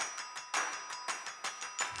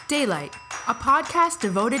Daylight, a podcast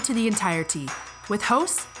devoted to the entirety, with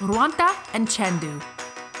hosts Ruanta and Chandu.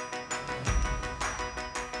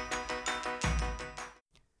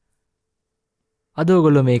 අද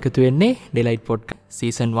ඔයගොල්ලෝ මේකතු වෙන්නේ delight podcast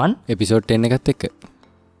season 1 episode 10 එකත් එක්ක.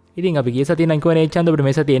 ඉතින් අපි ගිය සතියේ නම් කිව්වනේ චන්ද අපිට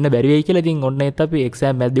මේ සතියේ එන්න බැරි වෙයි කියලා. ඉතින් ඔන්න ඒත් අපි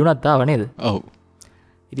එක්සෑම් මැද්දේ වුණත් ආව නේද? ඔව්.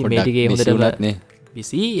 ඉතින් මේ ටිකේ හොඳටම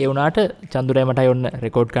බිසි ඒ වුණාට චන්දුරයි මටයි ඔන්න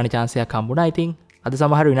රෙකෝඩ් කරන්න chance එකක් හම්බුණා. ඉතින් අද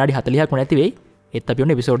සමහර විනාඩි 40ක්ම නැති වෙයි. ඒත් අපි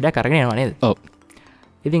ඔන්න එපිසෝඩ් එකක් අරගෙන යනවා නේද? ඔව්.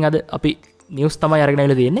 ඉතින් අද අපි නිවුස් තමයි අරගෙන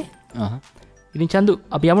ආවිලා තියෙන්නේ. ඉතින් චන්දු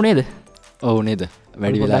අපි යමු නේද? ඔව් නේද?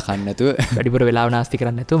 වැඩි වෙලා කන්න නැතුව වැඩිපුර වෙලාව නාස්ති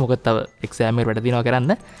කරන්න නැතුව. මොකද තව එක්සෑම් එක වැඩ දිනවා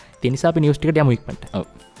කරන්න. ඒ නිසා අපි නිවුස් ටිකට යමු ඉක්මනට. ඔව්.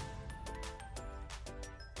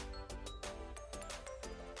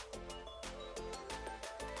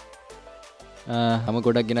 හම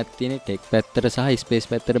ගොඩක් ගෙනත් තියෙන ටෙක් පැත්තට සහ ස්පේස්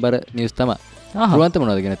පැත්තට බර නිවස් තමයි. රුවන්ත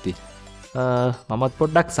මොනවද ගෙනත් තියෙන්නේ? මමත්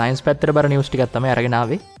පොඩ්ඩක් සයින්ස් පැත්තට බර නිවස් ටිකක් තමයි අරගෙන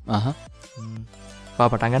ආවේ. පා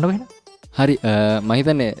පටන් ගන්නකො එහෙනම්. හරි මම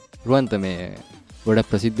හිතන්නේ රුවන්ත මේ ගොඩක්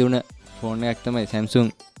ප්‍රසිද්ධ වුණ ෆෝන් එකක් තමයි Samsung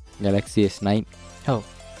Galaxy S9. ඔව්.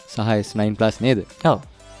 සහ S9 Plus නේද? ඔව්.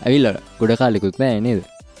 ඇවිල්ලා ගොඩ කාලෙකුත් නෑ නේද?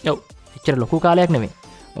 ඔව්. එච්චර ලොකු කාලයක් නෙමෙයි.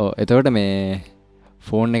 ඔව්. එතකොට මේ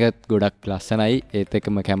ෆෝන් එකත් ගොඩක් ලස්සනයි. ඒත්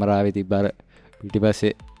එක්කම කැමරාවේ තිබ්බ අර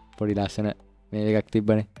පිටිපස්සේ පොඩි ලස්සන මේ එකක්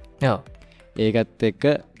තිබ්බනේ. ඔව්. ඒකත් එක්ක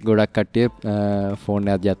ගොඩක් කට්ටිය ෆෝන්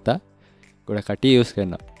එකක් ගත්තා. ගොඩක් කට්ටිය යූස්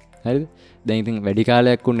කරනවා. හරිද? දැන් ඉතින් වැඩි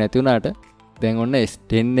කාලයක් වුණ නැති වුණාට දැන් ඔන්න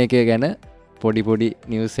S10 එක ගැන පොඩි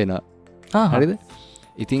නිවුස් එනවා. හරිද?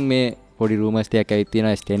 ඉතින් මේ පොඩි රූමර්ස් ටිකක් ඇවිත්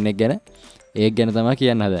තියෙනවා S10 එක ගැන. ඒක ගැන තමයි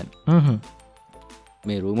කියන්න හදන්නේ.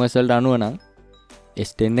 මේ රූමර්ස් වලට අනුව නම්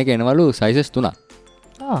S10 එක එනවලු sizes 3ක්.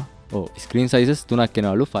 ඔව් ස්ක්‍රීන් sizes 3ක්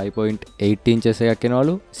එනවලු. 5.8 inches එකක්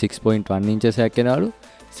එනවලු, 6.1 inches එකක් එනවලු,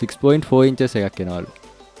 6.4 inches එකක් එනවලු.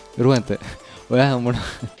 රුවන්ත ඔයා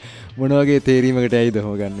මොන වගේ තේරීමකට ඇයිද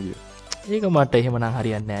හොම ගන්න කියලා? ඒක මට එහෙමනම්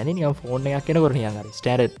හරියන්නේ නැහැ නේ. නිකන් ෆෝන් එකක් එනකොට නිකන් හරි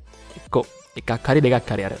ස්ටෑන්ඩඩ් එකක් හරි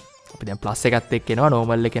දෙකක් හරි අර අපි දැන් ප්ලස් එකත් එක්ක එනවා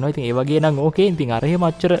නෝමල් එක එනවා. ඉතින් ඒ වගේ නම් ඕකේ. ඉතින් අර එහෙම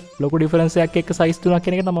අච්චර ලොකු ඩිෆරන්ස් එකක් එක්ක සයිස් තුනක්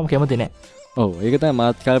කෙන එක නම් මම කැමති නැහැ. ඔව් ඒක තමයි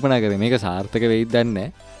මාත් කල්පනා කරේ. මේක සාර්ථක වෙයිද දන්නේ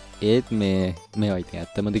නැහැ. ඒත් මේවා ඉතින්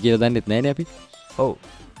ඇත්තමද කියලා දන්නෙත් නැහැ නේ අපි. ඔව්.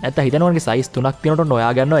 නැත්නම් හිතනවනේ සයිස් තුනක් තියෙනකොට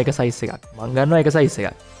නොයා ගන්නවා එක සයිස් එකක්. මං ගන්නවා එක සයිස්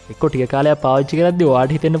එකක්. එක්ක ටික කාලයක් පාවිච්චි කරද්දී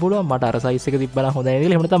ඔයාට හිතෙන්න පුළුවන් මට අර සයිස් එක තිබ්බනම් හොඳයි නේද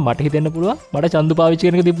කියලා. එහෙම නැත්නම් මට හිතෙන්න පුළුවන් මට චන්දු පාවිච්චි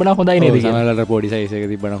කරන එක තිබ්බනම් හොඳයි නේද කියලා. සමහරවල්ලාට පොඩි සයිස් එක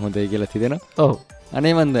තිබ්බනම් හොඳයි කියලා හිතෙනවා. ඔව්.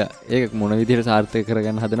 අනේ මන්ද ඒක මොන විදිහට සාර්ථක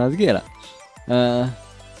කරගන්න හදනවද කියලා.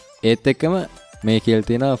 ඒත් එක්කම මේ කියලා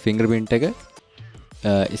තියෙනවා ෆින්ගර් ප්‍රින්ට් එක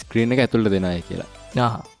ස්ක්‍රීන් එක ඇතුළට දෙනවා කියලා.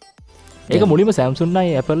 ඒක මුලින්ම Samsung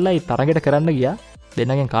නයි Apple නයි තරගෙට කරන්න ගියා.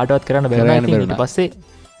 දෙන්නගෙන් කාටවත් කරන්න බැරුණා. ඊට පස්සේ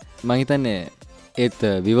මං හිතන්නේ ඒත්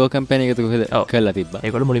Vivo කම්පැනි එකතු කොහෙද කරලා තිබ්බා.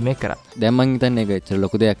 ඒගොල්ලෝ මුලින්ම ඒක කරා. දැන් මං හිතන්නේ ඒක ඇත්තට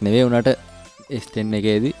ලොකු දෙයක් නෙවෙයි. උනාට S10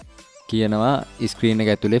 එකේදී කියනවා ස්ක්‍රීන්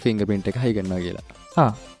එක ඇතුලේ ෆින්ගර් ප්‍රින්ට් එක හයි කරනවා කියලා.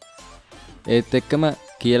 ඒත් එක්කම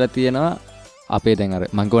කියලා තියෙනවා අපේ දැන් අර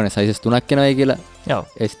මං කියවනේ සයිසස් 3ක් එනවායි කියලා. ඔව්.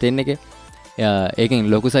 S10 එකේ.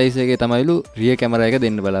 ඒකෙන් ලොකු සයිස් එකේ තමයිලු රියර් කැමරා එක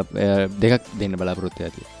දෙකක් දෙන්න බලාපොරොත්තු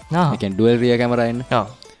වෙලා තියෙනවා. ඒ කියන්නේ ඩුවල් රියර් කැමරා එන්න. ඔව්.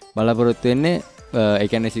 බලාපොරොත්තු වෙන්නේ ඒ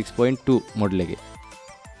කියන්නේ 6.2 මොඩල් එකේ.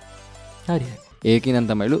 හරි. ඒකින්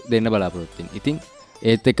තමයිලු දෙන්න බලාපොරොත්තු වෙන්නේ. ඉතින්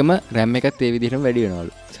ඒත් එක්කම RAM එකත් ඒ විදිහටම වැඩි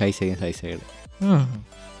වෙනවලු සයිස් එකෙන් සයිස් එකට.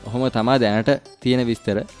 ඔහොම තමයි දැනට තියෙන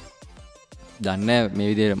විස්තර. දන්නේ මේ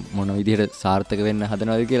විදිහට මොන විදිහට සාර්ථක වෙන්න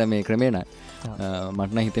හදනවද කියලා මේ ක්‍රමේ නෑ.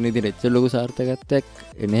 මට නම් හිතෙන විදිහට එච්චර ලොකු සාර්ථකත්වයක්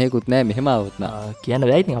එන්නේකුත් නෑ මෙහෙම આવුත් නෑ. කියන්න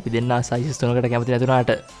බෑ. ඉතින් අපි දෙන්න සයිස් තුනකට කැමති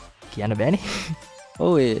නැතුණාට කියන්න බෑනේ.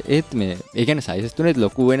 ඔව් ඒත් මේ ඒ කියන්නේ සයිස් තුනේත්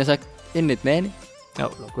ලොකු වෙනසක් එන්නෙත් නෑනේ.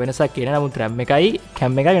 ඔව් ලොකු වෙනසක් එන නමුත් RAM එකයි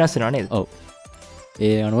CAM එකයි වෙනස් වෙනවා නේද? ඔව්.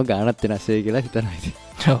 ඒ අනුව ගානත් වෙනස් වෙයි කියලා හිතනවා ඉතින්.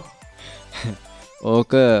 ඔව්.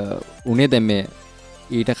 ඕක උනේ දැන් මේ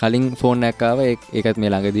ඊට කලින් ෆෝන් එකක් ආවා. ඒකත්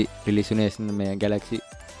මේ ළඟදී රිලීස් වුණේ මේ Galaxy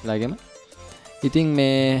ලාගෙම. ඉතින්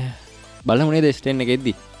මේ බලමු නේද S10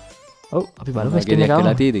 එකෙද්දි. ඔව් අපි බලමු S10 එක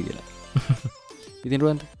කියලා තියෙද කියලා. ඉතින්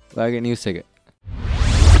රුවන්ත ඔයාගේ නිවුස් එක.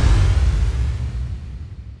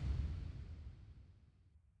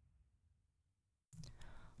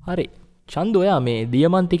 හරි. චන්දු ඔයා මේ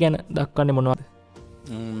දියමන්ති ගැන දක්වන්නේ මොනවද?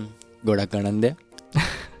 ගොඩක් ගණන් දෙයක්.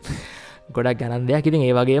 ගොඩක් ගණන් දෙයක්. ඉතින්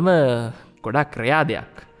ඒ වගේම ගොඩක් ක්‍රියා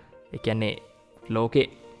දෙයක්. ඒ කියන්නේ ලෝකේ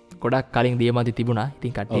ගොඩක් කලින් දියමන්ති තිබුණා.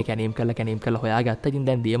 ඉතින් කට්ටිය කැණීම් කරලා හොයාගත්තා. ඉතින්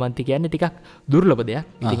දැන් දියමන්ති කියන්නේ ටිකක් දුර්ලභ දෙයක්.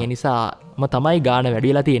 ඉතින් ඒ නිසාම තමයි ගාණ වැඩි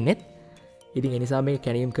වෙලා තියෙන්නේ. ඉතින් ඒ නිසා මේ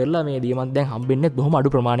කැණීම් කරලා මේ දියමන්ති දැන් හම්බෙන්නේ බොහොම අඩු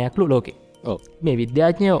ප්‍රමාණයක්ලු ලෝකේ. ඔව්. මේ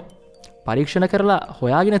විද්‍යාඥයෝ පරීක්ෂණ කරලා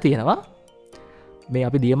හොයාගෙන තියෙනවා මේ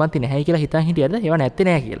අපි දියමන්ති නැහැ කියලා හිතන් හිටියද ඒවා නැත්තේ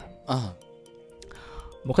නැහැ කියලා.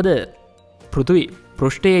 මොකද පෘථිවි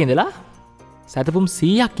පෘෂ්ඨයේ ඉඳලා සැතපුම්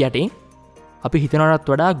 100ක් යටින් අපි හිතනවටත්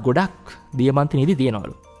වඩා ගොඩක් දියමන්ති නිදි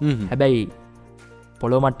තියෙනවලු. හැබැයි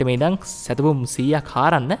පොලෝ මට්ට මේ දං සැතපුම් 100ක්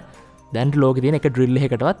හාරන්න දැන්ට ලෝක තියෙන එක ඩ්‍රිල්ල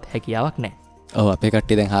එකටවත් හැකියාවක් නෑ. ඔව අපේ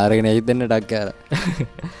කට්ටි දැන් හාරගෙන ඇවිදන්න ඩක්කාර.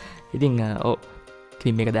 ඉතින් ඕ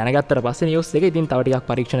මේක දැනගත්තර පස්සේ නියුස් එක ඉතින් තව ටිකක්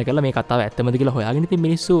පරීක්ෂණ කරලා මේ කතාව ඇත්තමද කියලා හොයාගෙන ඉතින්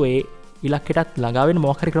මිනිස්සු ඒ ඉලක්කයටත් ළඟා වෙන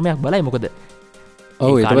මොකක් හරි ක්‍රමයක් බලයි. මොකද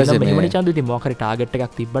ඔව් ඊට පස්සේ මෙහෙමනේ චන්දු ඉතින් මොකක් හරි ටාගට්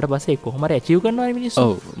එකක් තිබ්බට පස්සේ කොහොම හරි ඇචීව් කරනවා මිනිස්සු.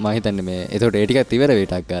 ඔව් මම හිතන්නේ මේ ඒතකොට ඒ ටිකත් ඉවර වෙයි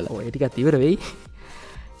ටක් ගාලා. ඔව් ඒ ටිකත් ඉවර වෙයි.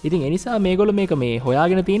 ඉතින් ඒ නිසා මේගොල්ලෝ මේක මේ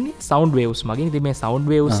හොයාගෙන තියන්නේ සවුන්ඩ් වේව්ස් මගින්. ඉතින් මේ සවුන්ඩ්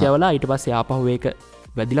වේව්ස් යවලා ඊට පස්සේ ආපහු ඒක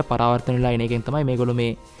වැදිලා පරාවර්තන වෙලා එන එකෙන් තමයි මේගොල්ලෝ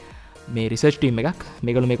මේ රිසර්ච් ටීම් එකක්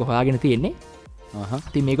මේගොල්ලෝ මේක හොයාගෙන තියෙන්නේ.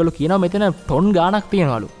 ඉතින් මේගොල්ලෝ කියනවා මෙතන ටොන් ගාණක්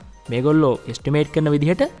තියෙනවලු. මේගොල්ලෝ එස්ටිමේට් කරන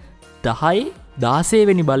විදිහට 10 16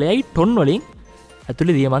 වෙනි බලයයි ටොන් වලින්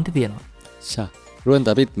ඇතුළේ දියමන්ති තියෙනවා. ෂා රුවන්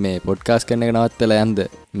අපිත් මේ පොඩ්කාස්ට් කරන එක නවත්තලා යන්ද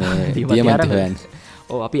මේ දියමන්ති හොයන්න.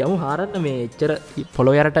 ඔව් අපි යමු හාරන්න මේ එච්චර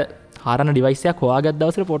පොළොව යරට හාරන ඩිවයිස් එකක් හොයාගත්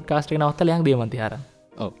දවසේ පොඩ්කාස්ට් එක නවත්තලා යන් දියමන්ති හාරන්න.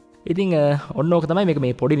 ඔව්. ඉතින් ඔන්න ඕක තමයි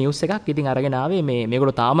මේ පොඩි නිවුස් එකක් ඉතින් අරගෙන ආවේ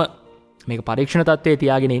මේගොල්ලෝ තාම මේක පරීක්ෂණ තත්ත්වයේ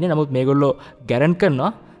තියාගෙන ඉන්නේ. නමුත් මේගොල්ලෝ ගැරන්ට්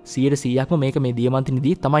කරනවා 100%ක්ම මේක මේ දියමන්ති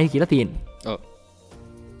නිදී තමයි කියලා තියෙන්නේ. ඔව්.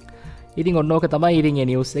 ඉතින් ඔන්න ඕක තමයි ඉතින් මේ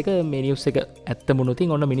නිවුස් එක ඇත්තමුණු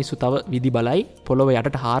ඉතින් ඔන්න මිනිස්සු තව විදි බලයි පොළොව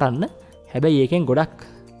යටට හාරන්න. හැබැයි ඒකෙන් ගොඩක්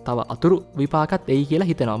තව අතුරු විපාකත් එයි කියලා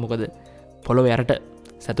හිතනවා. මොකද පොළොව යටට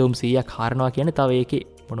සැතුම් 100ක් හාරනවා කියන්නේ තව ඒකේ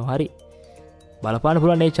මොනවා හරි බලපාන්න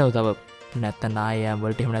පුළුවන් නේචර් තව නැත්තම් නායයන්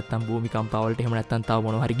වලට එහෙම නැත්තම් භූමිකම්ප වලට එහෙම නැත්තම් තව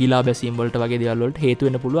මොනවා හරි ගිලා බැසීම් වලට වගේ දේවල් වලට හේතු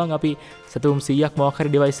වෙන්න පුළුවන්. අපි සැතුම් 100ක් මොකක් හරි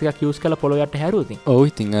ඩිවයිස් එකක් යූස් කරලා පොළොව යටට හැරුවොත්. ඔව්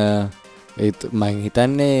ඉතින් ඒත් මම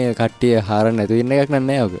හිතන්නේ කට්ටිය හාරන්න නැතු වෙන එකක්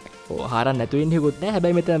නෑ ඔක. ඔව් හාරන්න නැතු වෙන්නේ හිකුත් නෑ.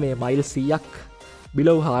 හැබැයි මෙතන මේ මයිල් 100ක්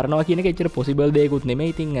බිලෝ හාරනවා කියන එක එච්චර පොසිබල් දෙයක්ුත්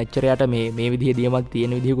නෙමෙයි. ඉතින් එච්චරයට මේ විදිහේ දියමන්ති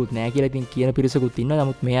තියෙන විදිහකුත් නෑ කියලා ඉතින් කියන පිරිසකුත් ඉන්නවා.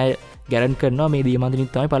 නමුත් මේ අය ගැරන්ට් කරනවා මේ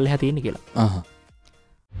දියමන්තිනිත් තමයි පල්ලෙහා තියෙන්නේ කියලා.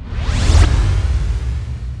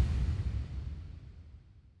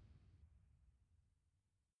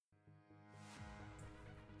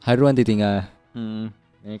 හරුවන්ත ඉතිං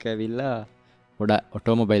මේක ඇවිල්ලා ගොඩ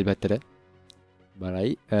ඔටෝමොබයිල් පැත්තට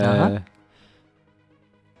බලයි.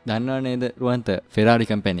 දන්නවා නේද රුවන්ත ෆෙරාරි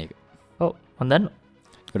කම්පැනි එක. ඔව් හොඳන්න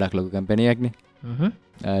ගොඩක් ලොකු කම්පැනියක්නේ.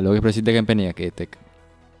 ලෝක ප්‍රසිද්ධ කම්පැනියක් ඒත් එක්ක.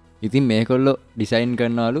 ඉතින් මේකොල්ලෝ ඩිසයින්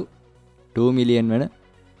කරනවලු 2 මිලියන් වෙන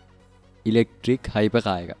ඉලෙක්ට්‍රික් හයිපර්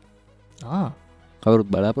කාර් එකක්. කවුරුත්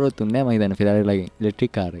බලාපොරොත්තු වෙන්නේ නැහැ මම හිතන්නේ ෆෙරාරි ලගේ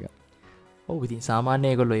ඉලෙක්ට්‍රික් කාර් එකක්. ඔව් ඉතින් සාමාන්‍ය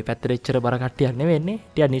ඒගොල්ලෝ මේ පැත්තට එච්චර බර කට්ටියක් නෙවෙන්නේ.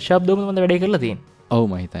 ටික නිශ්ශබ්දවම මම වැඩේ කරලා තියෙන්නේ. ඔව්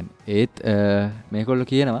මම හිතන්නේ. ඒත් මේකොල්ලෝ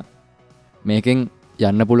කියනවා මේකෙන්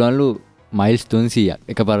යන්න පුළුවන්ලු මයිල්ස් 300ක්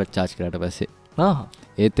එකපාරට charge කරාට පස්සේ.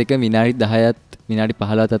 ඒත් එක විනාඩි 10ත් විනාඩි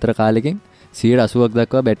 15ත් අතර කාලෙකින් 180ක්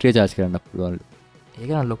දක්වා බැටරිය charge කරන්න පුළුවන්ලු. ඒක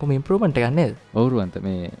නම් ලොකුම ඉම්ප්‍රූව්මන්ට් එකක් නේද? ඔව් රුවන්ත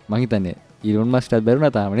මේ මම හිතන්නේ ඊලොන් මස්ක්ටත්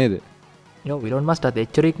බැරුණා තාම නේද? ඔව් ඊලොන් මස්ක්ටත්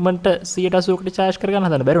එච්චර ඉක්මනට 180කට charge කරගන්න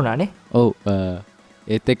හදන්න බැරුණානේ. ඔව්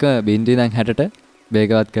ඒත් එක බින්දුවේ ඉඳන් 60ට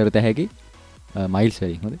වේගවත් කරත හැකි මයිල්ස්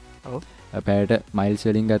වලින් හොඳ. ඔව්. පැයට මයිල්ස්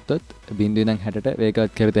වලින් ගත්තොත් බින්දුවේ ඉඳන් 60ට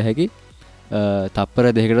වේගවත් කරත හැකි තප්පර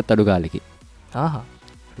දෙකකටත් අඩු කාලෙකින්.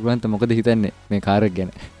 රුවන්ත මොකද හිතන්නේ මේ කාර් එක ගැන?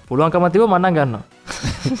 පුළුවන්කම තිබ්බ මම නම් ගන්නවා.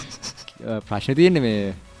 ප්‍රශ්නේ තියෙන්නේ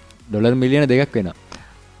මේ ඩොලර් මිලියන 2ක් වෙනවා.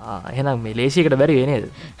 එහෙනම් මේ ලේසියකට බැරි වෙයි නේද?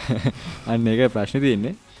 අන්න ඒක ප්‍රශ්නේ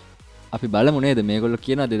තියෙන්නේ. අපි බලමු නේද මේගොල්ලෝ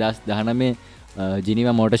කියනවා 2019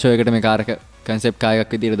 ජිනීවා මෝටර් ෂෝ එකට මේ කාර් එක කන්සෙප්ට් කාර්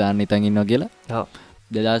එකක් විදියට දාන්න ඉතින් ඉන්නවා කියලා. ඔව්.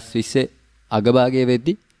 2020 අගභාගයේ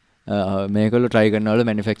වෙද්දි මේගොල්ලෝ try කරනවලු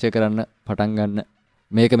manufacture කරන්න පටන් ගන්න.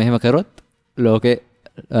 මේක මෙහෙම කරොත් ලෝකේ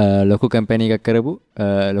ලොකු කම්පැනි එකක් කරපු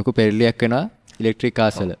ලොකු පෙරලියක් වෙනවා ඉලෙක්ට්‍රික්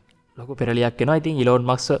කාර්ස් වල. ලොකු පෙරලියක් වෙනවා. ඉතින් ඊලොන්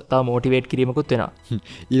මස්ක් තව මොටිවේට් කිරීමකුත් වෙනවා.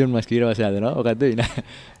 ඊලොන් මස්ක් ඊට පස්සේ හදනවා. ඔකද්ද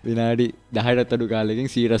විනාඩි 10කට අඩු කාලෙකින්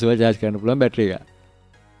 180 charge කරන්න පුළුවන් බැටරි එක.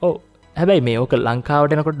 ඔව්. හැබැයි මේ ඕක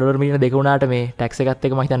ලංකාවට එනකොට ඩොලර් මිලියන 2 වුණාට මේ ටැක්ස් එකත්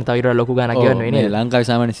එක මම හිතන්නේ තව ඊට ලොකු ගණනක් ගෙවන්න වෙන්නේ. ඔව් ලංකාවේ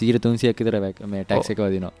සාමාන්‍ය 300ක් විතර මේ ටැක්ස් එක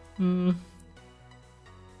වදිනවා.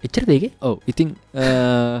 එච්චරද ඒකේ? ඔව්. ඉතින්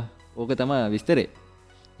ඕක තමයි විස්තරේ.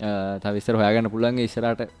 තව විස්තර හොයාගන්න පුළුවන්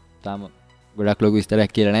ඉස්සරහට තාම ගොඩක් ලොකු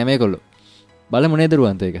විස්තරයක් කියලා නෑ මේගොල්ලෝ. බලමු නේද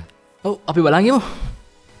රුවන්ත ඒක. ඔව් අපි බලන් යමු.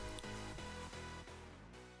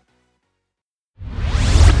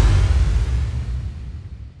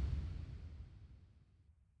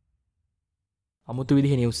 අමුතු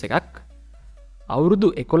විදිහේ නිවුස් එකක්. අවුරුදු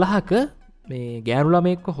 11ක මේ ගෑනු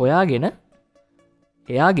ළමයෙක්ව හොයාගෙන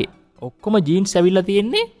එයාගේ ඔක්කොම ජීන්ස් ඇවිල්ලා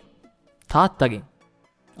තියෙන්නේ තාත්තගෙන්.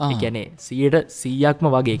 ඒ කියන්නේ 100%ක්ම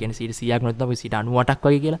වගේ කියන්නේ 100%ක් නැත්නම් 98ක්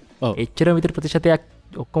වගේ කියලා. එච්චර විතර ප්‍රතිශතයක්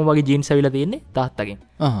ඔක්කොම වගේ ජීන්ස් ඇවිල්ලා තියෙන්නේ තාත්තගෙන්.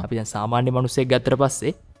 අපි දැන් සාමාන්‍ය මිනිස්සෙක් ගත්තට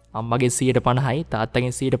පස්සේ අම්මගෙන් 150යි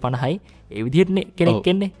තාත්තගෙන් 150යි ඒ විදිහට කෙනෙක්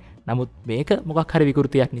එන්නේ. නමුත් මේක මොකක් හරි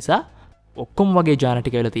විකෘතියක් නිසා ඔක්කොම වගේ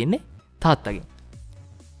ජානටික වෙලා තියෙන්නේ තාත්තගෙන්.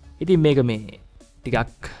 ඉතින් මේක මේ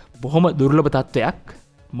ටිකක් බොහොම දුර්ලභ තත්ත්වයක්.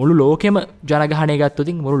 මුළු ලෝකෙම ජනගහනය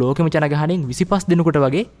ගත්තතින් මුළු ලෝකෙම ජනගහනෙන් 25 දෙනෙකුට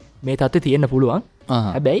වගේ මේ තත්ත්වය තියෙන්න පුළුවන්.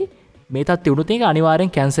 හැබැයි මේ තත්ත්වය වුණොත් ඒක අනිවාර්යෙන්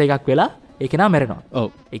කැන්සර් එකක් වෙලා ඒක නා මැරෙනවා. ඔව්.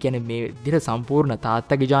 ඒ කියන්නේ මේ විදිහට සම්පූර්ණ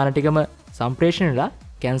තාත්තගේ ජාන ටිකම සම්ප්‍රේෂණයලා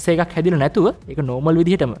කැන්සර් එකක් හැදිලා නැතුව ඒක නෝමල්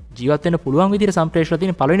විදිහටම ජීවත් වෙන්න පුළුවන් විදිහට සම්ප්‍රේෂණය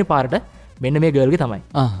තියෙන පළවෙනි පාරට මෙන්න මේ ගර්ල්ගේ තමයි.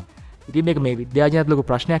 ඉතින් මේක මේ විද්‍යාඥයන්ට ලොකු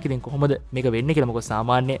ප්‍රශ්නයක්. ඉතින් කොහොමද මේක වෙන්නේ කියලා. මොකද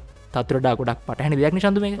සාමාන්‍ය තත්ත්වයට ගොඩක් පටහැනි දෙයක් නේ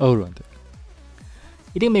චන්දු මේක. ඔව්.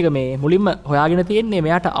 ඉතින් මේක මේ මුලින්ම හොයාගෙන තියෙන්නේ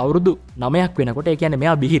මෙයාට අවුරුදු 9ක් වෙනකොට. ඒ කියන්නේ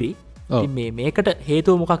මෙයා බිහිරි. ඉතින් මේකට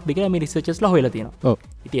හේතුව මොකක්ද කියලා මේ රිසර්චර්ස්ලා හොයලා තියෙනවා. ඔව්.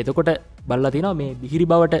 ඉතින් එතකොට බලලා තියෙනවා මේ බිහිරි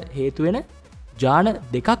බවට හේතු වෙන ජාන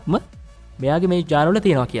දෙකක්ම මෙයාගේ මේ ජානවල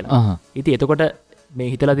තියෙනවා කියලා. ඉතින් එතකොට මේ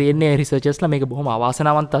හිතලා තියෙන්නේ රිසර්චර්ස්ලා මේක බොහොම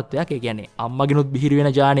අවාසනාවන්ත තත්ත්වයක්. ඒ කියන්නේ අම්මගෙනුත් බිහිරි වෙන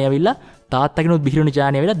ජානය ඇවිල්ලා තාත්තගෙනුත් බිහිරි වෙන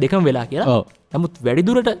ජානය ඇවිල්ලා දෙකම වෙලා කියලා. නමුත් වැඩි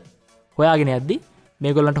දුරට හොයාගෙන යද්දි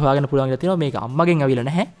මේගොල්ලන්ට හොයාගෙන පුළුවන් කියලා තියෙනවා මේක අම්මගෙන් ඇවිල්ලා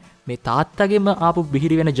නැහැ. මේ තාත්තගෙම ආපු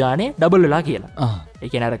බිහිරි වෙන ජානය ඩබල් වෙලා කියලා. ඒ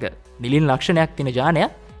කියන්නේ අරක නිලින් ලක්ෂණයක් තියෙන ජානය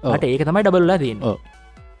මට ඒක තමයි ඩබල් වෙලා තියෙන්නේ.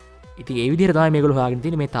 ඉතින් ඒ විදිහට තමයි මේගොල්ලෝ හොයාගෙන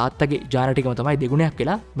තියෙන්නේ මේ තාත්තගේ ජාන ටිකම තමයි දෙගුණයක්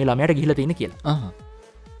වෙලා මේ ළමයාට ගිහිලා තියෙන්නේ කියලා.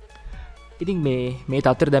 ඉතින් මේ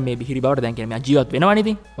තත්ත්වයට දැන් මේ බිහිරි බවට දැන් කියන්නේ මෙයා ජීවත් වෙනවනේ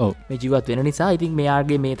ඉතින්. ඔව්. මේ ජීවත් වෙන නිසා ඉතින්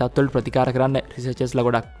මෙයාගේ මේ තත්ත්වවලට ප්‍රතිකාර කරන්න රිසර්චර්ස්ලා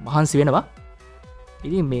ගොඩක් මහන්සි වෙනවා.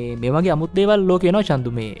 ඉතින් මේ වගේ අමුත් දේවල් ලෝකේ එනවා චන්දු.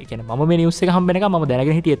 මේ කියන්නේ මම මේ නිවුස් එක හම්බෙනකම් මම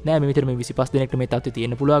දැනගෙන හිටියෙත් නෑ මේ විතර මේ 25 දෙනෙක්ට මේ තත්ත්වය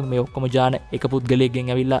තියෙන්න පුළුවන්. මේ ඔක්කොම ජාන එක පුද්ගලයෙක්ගෙන්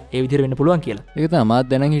ඇවිල්ලා ඒ විදිහට වෙන්න පුළුවන් කියලා. ඒක තමයි මාත්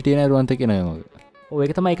දැනගෙන හිටියේ නෑ රුවන්ත කියනවා මම. ඔව්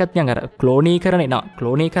ඒක තමයි එකත් නිකන් අර ක්ලෝනීකරණය නා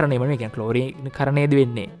ක්ලෝනීකරණය නෙමෙයි කියන්නේ ක්ලෝනීකරණයද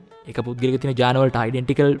වෙන්නේ. එක පුද්ගලයෙක් තියෙන ජාන වලට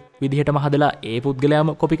අයිඩෙන්ටිකල් විදිහටම හදලා ඒ පුද්ගලයාම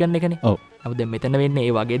කොපි කරන එකනේ. ඔව්. නමුත් දැන් මෙතන වෙන්නේ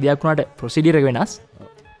ඒ වගේ දෙයක් වුණාට ප්‍රොසීඩියර් එක වෙනස්.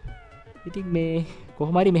 ඉතින් මේ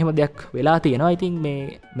කොහොම හරි මෙහෙම දෙයක් වෙලා තියෙනවා. ඉතින්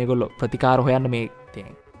මේගොල්ලෝ ප්‍රතිකාර හොයන්න මේ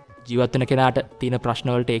ජීවත් වෙන කෙනාට තියෙන ප්‍රශ්න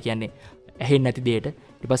වලට ඒ කියන්නේ ඇහෙන්නේ නැති දෙයට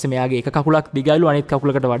ඊට පස්සේ මෙයාගේ එක කකුලක් දිගයිලු අනිත්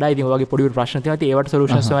කකුලකට වඩා ඉතින් ඔය වගේ පොඩි ප්‍රශ්න තියෙනවා. ඉතින් ඒවට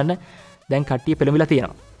සොලියුෂන්ස් හොයන්න දැන් කට්ටිය පෙළඹිලා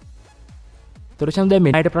තියෙනවා. තොරචම් දැන්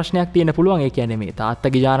මෙන්නට ප්‍රශ්නයක් තියෙන පුළුවන්. ඒ කියන්නේ මේ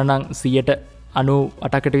තාත්තගේ ජාන නම්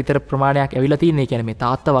 98කට විතර ප්‍රමාණයක් ඇවිල්ලා තියෙන්නේ. ඒ කියන්නේ මේ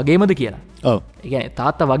තාත්තා වගේමද කියලා. ඔව්. ඒ කියන්නේ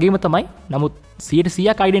තාත්තා වගේම තමයි. නමුත්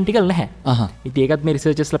 100%ක් අයිඩෙන්ටිකල් නැහැ. ඉතින් ඒකත් මේ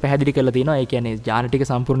රිසර්චර්ස්ලා පැහැදිලි කරලා තියෙනවා. ඒ කියන්නේ ජාන ටික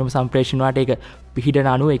සම්පූර්ණයෙන්ම සම්ප්‍රේෂණ වාට ඒක පිහිටන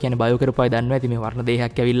අණුව ඒ කියන්නේ බයෝ කරපුවයි දන්නවා. ඉතින් මේ වර්ණ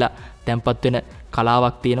දේහයක් ඇවිල්ලා තැම්පත් වෙන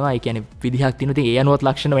කලාවක් තියෙනවා. ඒ කියන්නේ විදිහක් තියෙනවා. ඉතින් ඒ අනුවත්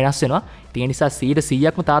ලක්ෂණ වෙනස් වෙනවා. ඉතින් ඒ නිසා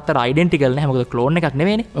 100%ක්ම තාත්තට අයිඩෙන්ටිකල් නැහැ. මොකද ක්ලෝන් එකක්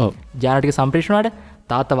නෙවෙයිනේ. ඔව්. ජාන ටික සම්ප්‍රේෂණ වාට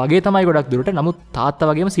තාත්තා වගේ තමයි ගොඩක් දුරට. නමුත් තාත්තා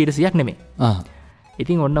වගේම 100%ක් නෙමෙයි.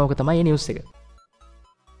 ඉතින් ඔන්න ඕක තමයි මේ නිවුස් එක.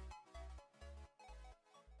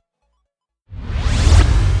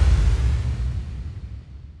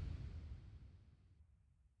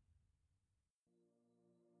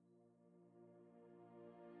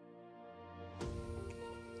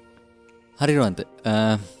 හරි රුවන්ත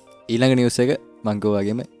ඊළඟ නිවස් එක මංකෝ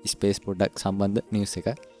වගේම ස්පේස් පොඩ්ඩක් සම්බන්ධ නිවස් එක.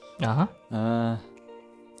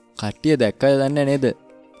 කට්ටිය දැක්කය දන්න නේද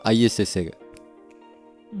ISS එක.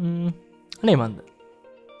 අනේ මන්ද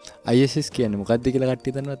ISS කියන්නේ මොකක්ද කියලා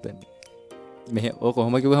කට්ටිය දන්නවත් දන්නේ මෙහ ඕක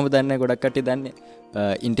කොහොම කිව්වම දන්නේ ගොඩක් කට්ටිය දන්නේ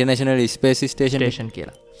ඉන්ටර්නැෂනල් ස්පේස් ස්ටේෂන්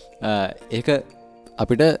කියලා. ඒක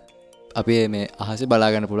අපිට අපේ මේ අහසේ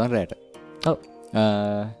බලා ගන්න පුළුවන් රැට. ඔව්.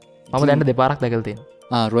 මම දැන් දෙපාරක් දැකලා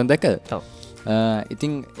තියෙනවා. රුවන් දැක්කද? ඔව්.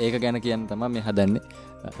 ඉතින් ඒක ගැන කියන්න තමයි මේ හදන්නේ.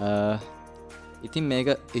 ඉතින් මේක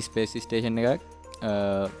ස්පේස් ස්ටේෂන් එකක්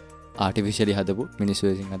ආටිෆිෂියලි හදපු මිනිස්සු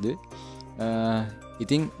විසින් හදුවේ.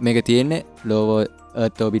 ඉතින් මේක තියෙන්නේ ලෝව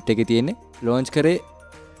අර්ත් ඔබිට් එකේ තියෙන්නේ ලොන්ච් කරේ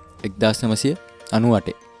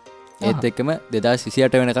 1998. ඒත් එක්කම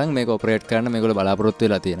 2028 වෙනකන් මේක ඔපරේට් කරන්න මේගොල්ලෝ බලාපොරොත්තු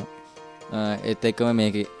වෙලා තියෙනවා. ඒත් එක්කම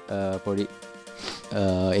මේකේ පොඩි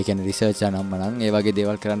ඒ කියන්නේ රිසර්ච් අනම්ම නම් ඒ වගේ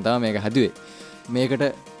දේවල් කරන් තමයි මේක හදුවේ. මේකට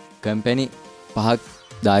කම්පැනි 5ක්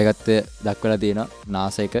දායකත්වය දක්වලා තියෙනවා.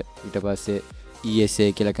 NASA එක, ඊට පස්සේ ESA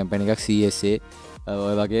කියලා කම්පැනි එකක්, CSA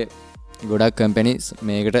ඔය වගේ ගොඩක් කම්පැනිස්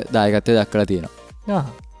මේකට දායකත්වය දක්වලා තියෙනවා.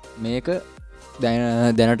 මේක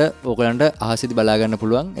දැනට ඕගලන්ට අහසෙදි බලා ගන්න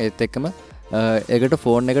පුළුවන්. ඒත් එක්කම ඒකට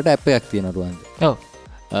ෆෝන් එකට ඇප් එකක් තියෙනවා රුවන්ද. ඔව්.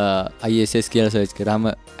 ISS කියලා සර්ච් කරාම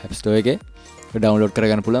App Store එකේ ඩවුන්ලෝඩ්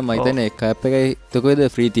කරගන්න පුළුවන්. මම හිතන්නේ එක ඇප් එකයි තකොයිද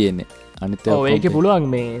ෆ්‍රී තියෙන්නේ. අනිත් ඒවා ඔව් ඒකේ පුළුවන්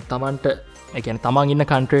මේ Tamanට ඒ කියන්නේ තමන් ඉන්න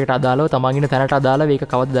කන්ට්‍රි එකට අදාළව තමන් ඉන්න තැනට අදාළව ඒක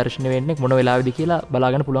කවද දර්ශනය වෙන්නේ මොන වෙලාවෙද කියලා බලා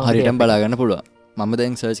ගන්න පුළුවන්. හරියටම බලා ගන්න පුළුවන්. මම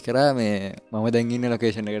දැන් සර්ච් කරා මේ මම දැන් ඉන්න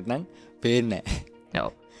ලොකේෂන් එකට නම් පේන්නේ නැහැ.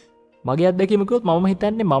 ඔව්. මගේ අත්දැකීම කිව්වොත් මම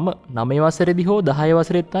හිතන්නේ මම 9 වසරේදී හෝ 10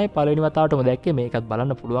 වසරේත් තමයි පළවෙනි වතාවටම දැක්කේ. මේකත්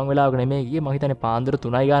බලන්න පුළුවන් වෙලාවක නෙමෙයි ගියේ. මම හිතන්නේ පාන්දර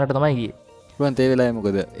 3යි ගානට තමයි ගියේ. රුවන් ඒ වෙලාවේ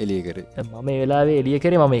මොකද එළිය කරේ? මම ඒ වෙලාවේ එළිය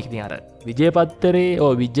කරේ මම ඒක ඉතින් අර විජය පත්තරේ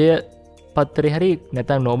විජය පත්තරේ හරි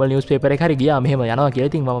නැත්නම් නෝමල් නිවුස් පේපර් එක හරි ගියා මෙහෙම යනවා කියලා.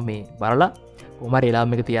 ඉතින් මම මේ බලලා කොහමරි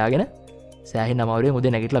එලාම් එක තියාගෙන සෑහෙන අමාරුවෙන්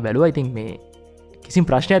උදේ නැගිටලා බැලුවා. ඉතින් මේ කිසිම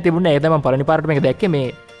ප්‍රශ්නයක් තිබුණේ නැහැ. ඒ තමයි මම පළවෙනි පාරට මේක දැක්කේ. මේ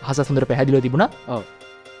අහස හොඳට පැහැදිලිව තිබුණා. ඔව්.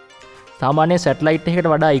 සාමාන්‍ය සැටලයිට් එකට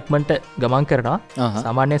වඩා ඉක්මට ගමන් කරනවා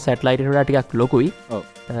සාමාන්‍ය සැටලයිට වඩා ටිකක් ලොකුයි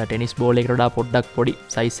ටෙනිස් බෝල එකට වඩා පොඩ්ඩක් පොඩි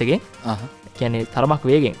සයිස්සගේ කියන්නේ තරමක්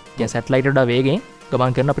වේගෙන් සැටලයිට වඩා වේගෙන්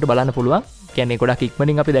ගමන් කරන අපිට බලන්න පුළුවන් කියන්නේ ගොඩක්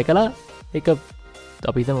ඉක්මනින් අපි දැකලා එක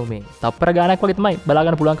අපිතම මේ තප්පර ගානක් වගේ තමයි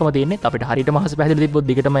බලාගන්න පුළුවන්කම තියෙන්නේ අපිට හරියට මහස පැහැදිලි තිබ්බොත්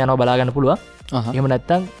දිගටම යනවා බලාගන්න පුළුවන් එහෙම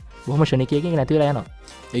නැත්නම් බොහොම ෂණිකයකින් නැති වෙලා යනවා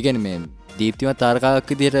ඒ කියන්නේ මේ දීප්තිමත් තාරකාවක්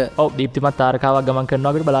විදියට ඔව් දීප්තිමත් තාරකාවක් ගමන්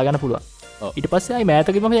කරනවා අපිට බලාගන්න පුළුවන් ඊට පස්සේ ආයි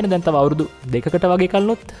මෑතකම යන දැන් තව අවුරුදු දෙකකට වගේ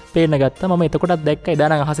කලනොත් පේන්න ගත්තා මම එතකොටත් දැක්කා එදා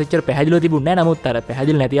නම් අහස එච්චර පැහැදිලිව තිබුණේ නැහැ නමුත් අර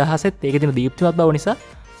පැහැදිලි නැති අහසෙත් ඒකේ තියෙන දීප්තිමත් බව නිසා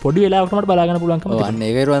පොඩි වෙලාවකට මට බලාගන්න පුළුවන්කම තිබුණා අන්න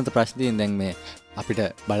ඒකේ රුවන්ත ප්‍රශ්නේ දැන් මේ අපිට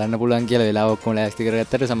බලන්න පුළුවන් කියලා වෙලාව ඔක්කොම ලෑස්ති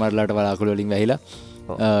කරගත්තට සමහරලාට බලාකුළු වලින් වැහිලා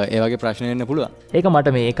ඒ වගේ ප්‍රශ්න එන්න පුළුවන් ඒක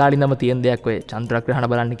මට මේ කාලින්දම තියෙන දෙයක් ඔය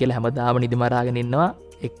චන්ද්‍රග්‍රහණ බලන්න කියලා හැමදාම නිදි මරාගෙන ඉන්නවා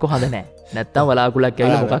එක්ක හොඳ නැහැ නැත්තම් වලාකුලක්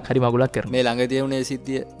ඇවිල්ලා මොකක් හරි මගුලක් කරනවා මේ ළඟදී වුණේ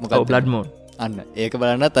සිද්ධිය මොකක්ද බ්ලඩ් මූන් අන්න ඒක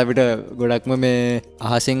බලන්නත් අපිට ගොඩක්ම මේ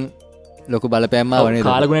අහසින් ලොකු බලපෑම්ම වනේ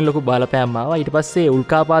කාලගුණෙන් ලොකු බලපෑම්ම ආවා ඊට පස්සේ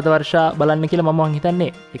උල්කාපාත වර්ෂා බලන්න කියලා මම හිතන්නේ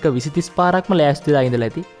එක 20-30 පාරක්ම ලෑස්තිලා ඉඳලා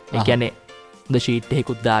ඇති ඒ කියන්නේ හොඳ ෂීට්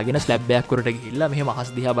එකකුත් දාගෙන ස්ලැබ් එකක් උඩට ගිහිල්ලා මෙහෙම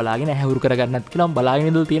අහස් දිහා බලාගෙන ඇහුරු කරගන්නත් කියලා මම බලාගෙන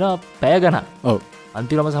ඉඳලා තියෙනවා පැය ගණන් ඔව්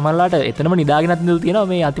අන්තිමම සමහරලාට එතනම නිදාගෙනත් ඉඳලා තියෙනවා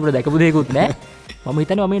මේ අන්තිමට දැකපු දෙයක්වත් නැහැ මම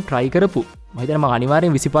හිතන්නේ මම try කරපු මම හිතන්නේ මම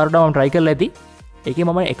අනිවාර්යෙන් 20 පාරකට මම try කරලා ඇති ඒකේ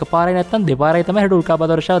මම එකපාරයි නැත්තම් දෙපාරයි තමයි හරියට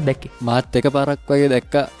උල්කාපාත වර්ෂාවක් දැක්කේ මාත් එකපාරක් වගේ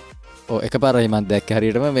දැක්කා ඔව් එකපාරයි මම දැක්කේ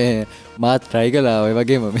හරියටම මේ මාත් try කළා ඔය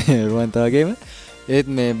වගේම මේ රුවන්ත වගේම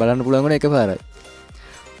ඒත් මේ බලන්න පුළුවන් වුණා එකපාරයි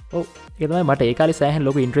ඔව් ඒක තමයි මට ඒ කාලේ සෑහෙන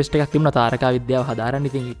ලොකු ඉන්ට්‍රෙස්ට් එකක් තිබුණා තාරකා විද්‍යාව හදාරන්න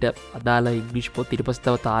ඉතින් ඊට අදාළ ඉංග්‍රීසි පොත් ඊට පස්සේ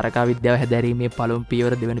තව තාරකා විද්‍යාව හැදෑරීමේ පළමු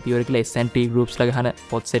පියවර දෙවෙනි පියවර කියලා S&T groups ලා ගහන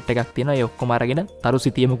පොත් සෙට් එකක් තියෙනවා ඒ ඔක්කොම අරගෙන තරු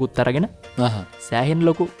සිතියමකුත් අරගෙන සෑහෙන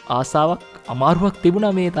ලොකු ආසාවක් අමාරුවක්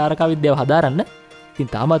තිබුණා මේ තාරකා විද්‍යාව හදාරන්න ඉතින්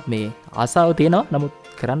තාමත් මේ ආසාව තියෙනවා නමුත්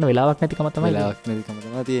කරන්න වෙලාවක් නැතිකම තමයි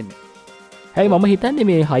තියෙන්නේ හැබැයි මම හිතන්නේ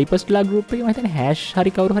මේ හයිපර්ස්ට්ලා ගෲප් එකේ මම හිතන්නේ හැෂ්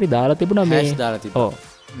හරි කවුරු හරි දාලා තිබුණා මේ හැෂ් දාලා තිබ්බා ඔව්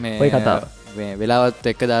මේ ඔය කතාව මේ වෙලාවත්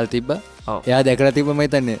එක්ක දාලා තිබ්බා එයා දැකලා තිබ්බ මම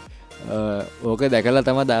හිතන්නේ ඕක දැකලා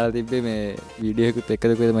තමයි දාලා තිබ්බේ මේ වීඩියෝ එකකුත්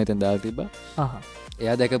එක්කද කොහෙද මම හිතන්නේ දාලා තිබ්බා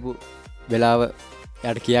එයා දැකපු වෙලාව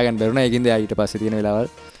එයාට කියාගන්න බැරුණා ඒකින්ද එයා ඊට පස්සේ තියෙන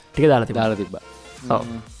වෙලාවල් ටික දාලා තිබ්බා ඔව්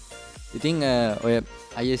ඉතින් ඔය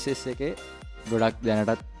ISS එකේ ගොඩක්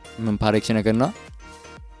දැනටත් මම පරීක්ෂණ කරනවා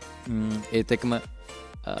ඒත් එක්කම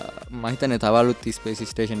මම හිතන්නේ තව අලුත් ස්පේස්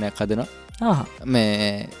ස්ටේෂන් එකක් හදනවා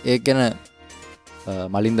මේ ඒක ගැන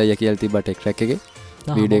මලින්ද අයියා කියලා තිබ්බා ටෙක් ට්‍රැක් එකේ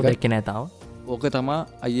වීඩියෝ එකක් දැක්කේ නෑ තාම ඕක තමා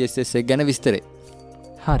ISS එක ගැන විස්තරේ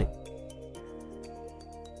හරි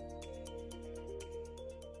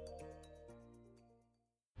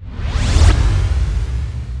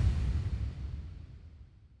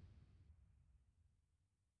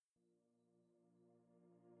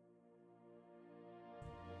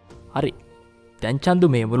හරි දැන් චන්දු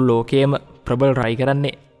මේ මුළු ලෝකයේම ප්‍රබල රයි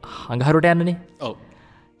කරන්නේ අඟහරුවට යන්නනේ ඔව්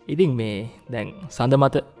ඉතින් මේ දැන් සඳ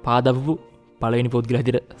මත පාදපු පළවෙනි පුද්ගලයා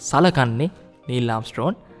හැටියට සලකන්නේ නීල්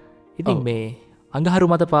ආම්ස්ට්‍රෝන් ඉතින් මේ අඟහරු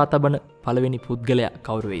මත පාතබන පළවෙනි පුද්ගලයා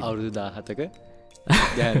කවුරු වෙයිද අවුරුදු 17ක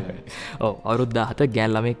ගෑනු ඔව් අවුරුදු 17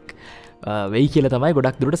 ගෑන් ළමෙක් වෙයි කියලා තමයි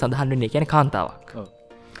ගොඩක් දුරට සඳහන් වෙන්නේ ඒ කියන්නේ කාන්තාවක් ඔව්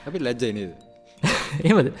අපි ලැජ්ජයි නේද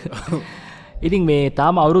එහෙමද ඉතින් මේ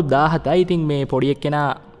තාම අවුරුදු 17යි ඉතින් මේ පොඩි එක්කෙනා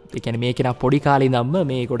ඒ කියන්නේ මේ කෙනා පොඩි කාලේ ඉඳන්ම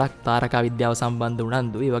මේ ගොඩක් තාරකා විද්‍යාව සම්බන්ධ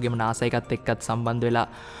උනන්දුයි ඒ වගේම NASA එකත් එක්කත් සම්බන්ධ වෙලා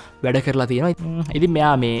වැඩ කරලා තියෙනවා ඉතින්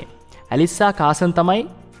මෙයා මේ ඇලිස්සා කාසන් තමයි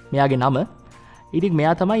මෙයාගේ නම ඉතින්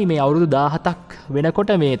මෙයා තමයි මේ අවුරුදු 17ක්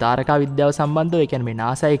වෙනකොට මේ තාරකා විද්‍යාව සම්බන්ධව ඒ කියන්නේ මේ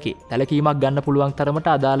NASA එකේ සැලකීමක් ගන්න පුළුවන්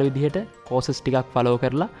තරමට අදාළ විදිහට කෝසස් ටිකක් ෆලෝ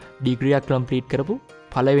කරලා ඩිග්‍රී එකක් කම්ප්ලීට් කරපු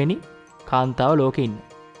පළවෙනි කාන්තාව ලෝකේ ඉන්නේ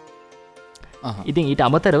ඉතින් ඊට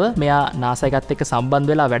අමතරව මෙයා NASA එකත් එක්ක සම්බන්ධ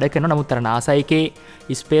වෙලා වැඩ කරනවා නමුත් අර NASA එකේ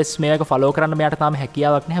ස්පේස් මේක ෆලෝ කරන්න මෙයාට තාම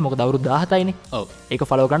හැකියාවක් නැහැ මොකද අවුරුදු 17යිනේ ඔව් ඒක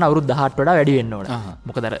ෆලෝ කරන්න අවුරුදු 18ට වඩා වැඩි වෙන්න ඕන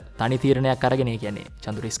මොකද අර තනි තීරණයක් අරගෙන ඒ කියන්නේ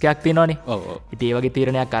චන්දු රිස්ක් එකක් තියෙනවනේ ඔව් ඔව් ඉතින් ඒ වගේ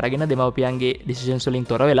තීරණයක් අරගෙන දෙමව්පියන්ගේ ඩිසිෂන්ස් වලින්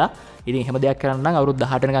තොර වෙලා ඉතින් එහෙම දෙයක් කරන්න නම් අවුරුදු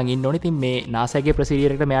 18 නිකන් ඉන්න ඕනේ ඉතින් මේ NASA එකේ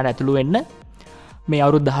ප්‍රොසීඩියර් එකට මෙයාට ඇතුළු වෙන්න මේ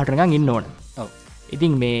අවුරුදු 18 නිකන් ඉන්න ඕන ඔව්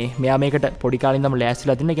ඉතින් මේ මෙයා මේකට පොඩි කාලේ ඉඳන්ම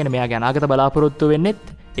ලෑස්තිලා තින්න කියන්නේ මෙයාගේ අනාගත බලාපොරොත්තු වෙන්නෙත්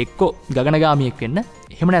එක්කෝ ගගනගාමියෙක් වෙන්න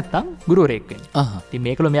එහෙම නැත්නම් ගුරුවරයෙක් වෙන්න. ඉතින්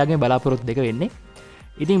මේකල මෙයාගේ බලාපොරොත්තු දෙක වෙන්නේ.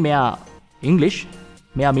 ඉතින් මෙයා ඉංග්‍රීසි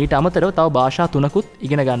මෙයා මීට අමතරව තව භාෂා 3කුත්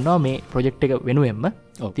ඉගෙන ගන්නවා මේ ප්‍රොජෙක්ට් එක වෙනුවෙන්ම.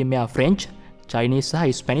 ඉතින් මෙයා ෆ්‍රෙන්ච්, චයිනීස්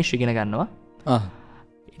සහ ස්පැනිෂ් ඉගෙන ගන්නවා.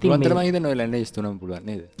 ඉතින් රුවන්තර මම හිතන්නේ ඔය ලැන්ග්වේජ් තුනම පුළුවන්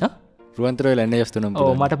නේද? රුවන්තර ඔය ලැන්ග්වේජ් තුනම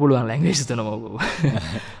පුළුවන්. ඔව් මට පුළුවන් ලැන්ග්වේජ් තුනම.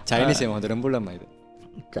 චයිනීස් එහෙම හොඳටම පුළුවන් මයිද?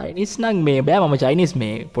 චයිනිස් නම් මේ බෑ මම චයිනිස්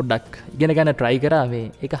මේ පොඩ්ඩක් ඉගෙන ගන්න try කරා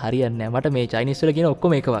මේ ඒක හරියන්නේ නැහැ මට මේ චයිනිස් වල කියන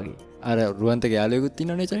ඔක්කොම එක වගේ අර රුවන්තගේ යාළුවෙකුත්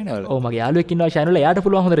ඉන්නවනේ චයිනා වල ඔව් මගේ යාළුවෙක් ඉන්නවා චයිනා වල එයාට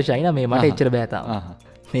පුළුවන් හොඳට චයිනා මේ මට එච්චර බෑ තාම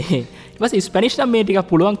මේ ඊපස්සේ ස්පැනිෂ් නම් මේ ටිකක්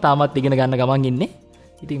පුළුවන් තාමත් ඉගෙන ගන්න ගමන් ඉන්නේ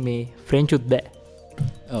ඉතින් මේ ෆ්‍රෙන්චුත් බෑ.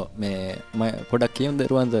 මේ පොඩක් කියම්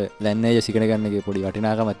දරුවන්ද ලැන්නේ සිකන ගන්නගේ පොඩි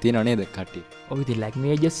වටිනාකමත් තියෙන නේද කට්ටිය. ඔය ඉතින්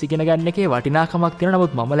ලැන්ග්වේජස් ඉගෙන ගන්න එකේ වටිනාකමක් තියෙනවා.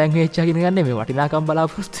 නමුත් මම ලැන්ග්වේජ් ඉගෙන ගන්න මේ වටිනාකම්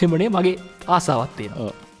බලාපොරොත්තු වෙන්නේ මගේ ආසාවක්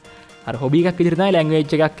තියෙනවා. අර හොබි එකක් විදිහට තමයි ලැන්ග්වේජ්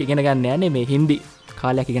එකක් ඉගෙන ගන්න යන්නේ. මේ හින්දි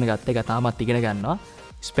කාලයක් ඉගෙන ගත්ත එක තාමත් ඉගෙන ගන්නවා.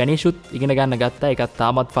 ස්පැනිෂුත් ඉගෙන ගන්න ගත්තා. ඒකත්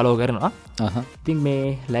තාමත් ෆලෝ කරනවා. ඉතින්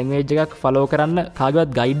මේ ලැන්ග්වේජ් එකක් ෆලෝ කරන්න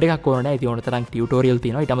කාගවත් ගයිඩ් එකක් ඕන නැහැ. ඉතින් ඕන තරම් ටියුටෝරියල්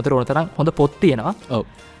තියෙනවා. ඊට අමතරව ඕන තරම් හොඳ පොත් තියෙනවා. ඔව්.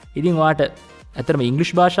 ඉතින් ඔයාට ඇතරම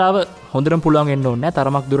ඉංග්‍රිෂ් භාෂාව හොඳටම පුළුවන් වෙන්න ඕනේ නැහැ.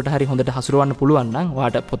 තරමක් දුරට හරි හොඳට හසුරවන්න පුළුවන් නම්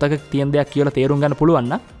ඔයාට පොතක තියෙන දෙයක් කියලා තේරුම් ගන්න පුළුවන්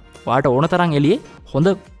නම් ඔයාට ඕන තරම් එළියේ හොඳ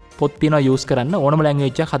පොත් තියෙනවා යූස් කරන්න ඕනම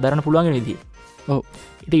ලැන්ග්වේජ් එකක් හදාරන්න පුළුවන් වෙන විදිහ. ඔව්.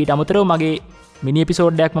 ඉතින් ඊට අමතරව මගේ මිනි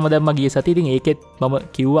එපිසෝඩ් එකක් මම දැම්මා ගිය සතියේ. ඉතින් ඒකෙත් මම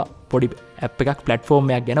කිව්වා පොඩි ඇප් එකක් ප්ලැට්ෆෝම්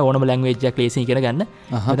එකක් ගැන ඕනම ලැන්ග්වේජ් එකක් ලේසියෙන් ඉගෙන ගන්න.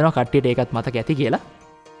 හිතනවා කට්ටියට ඒකත් මතක ඇති කියලා.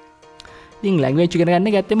 ඉතින් ලැන්ග්වේජ් ඉගෙන ගන්න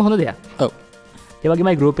එක ඇත්තම හොඳ දෙයක්. ඔව්. ඒ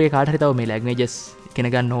වගේමයි ගෲප් එකේ කාට හරි තව මේ ලැන්ග්වේජස් ඉගෙන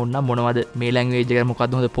ගන්න ඕන නම් මොනවද මේ ලැන්ග්වේජ් එක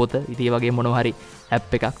මොකක්ද හොඳ පොත ඉතින් ඒ වගේ මොනවා හරි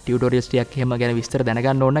ඇප් එකක් ටියුටෝරියල්ස් ටිකක් එහෙම ගැන විස්තර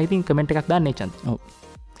දැනගන්න ඕන නම් ඉතින් කමෙන්ට් එකක් දාන්න චන්ද. ඔව්.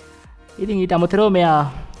 ඉතින් ඊට අමතරව මෙයා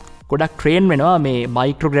ගොඩක් ට්‍රේන් වෙනවා මේ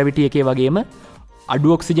මයික්‍රෝග්‍රැවිටි එකේ වගේම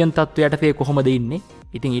අඩු ඔක්සිජන් තත්ත්වයට තේ කොහොමද ඉන්නේ.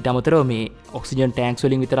 ඉතින් ඊට අමතරව මේ ඔක්සිජන් ටැන්ක්ස්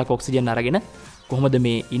වලින් විතරක් ඔක්සිජන් අරගෙන කොහොමද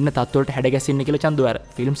මේ ඉන්න තත්ත්වවලට හැඩ ගැසෙන්නේ කියලා චන්දු අර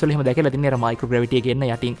ෆිල්ම්ස් වල එහෙම දැකලා තින්නේ අර මයික්‍රෝග්‍රැවිටි එකේ ඉන්න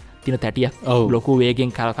යටින් තියෙන තැටියක් ලොකු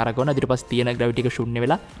වේගෙන් කරකවන ඊට පස්සේ තියෙන ග්‍රැවිටි එක ශුන්‍ය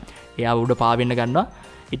වෙලා එයා උඩ පාවෙන්න ගන්නවා.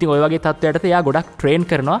 ඉතින් ඔය වගේ තත්ත්වයකට එයා ගොඩක් ට්‍රේන්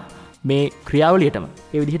කරනවා මේ ක්‍රියාවලියටම.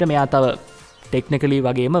 ඒ විදිහට මෙයා තව ටෙක්නිකලි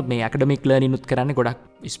වගේම මේ ඇකඩමික් ලර්නින් උත් කරන්නේ ගොඩක්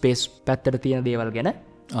ස්පේස් පැත්තට තියෙන දේවල් ගැන.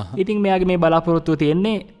 ඉතින් මෙයාගේ මේ බලාපොරොත්තුව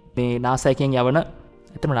තියෙන්නේ මේ NASA එකෙන් යවන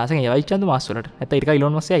ඇත්තම NASA එකෙන් යවයි චන්දු මාස් වලට. නැත්නම් ඊට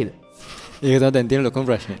ඉලෝන් මස්ක් යයිද? ඒක තමයි දැන් තියෙන ලොකුම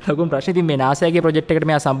ප්‍රශ්නේ. ලොකුම ප්‍රශ්නේ ඉතින් මේ NASA එකේ ප්‍රොජෙක්ට් එකට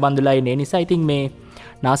මෙයා සම්බන්ධ වෙලා ඉන්නේ නිසා ඉතින් මේ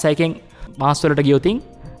NASA එකෙන් මාස් වලට ගියොත් ඉතින්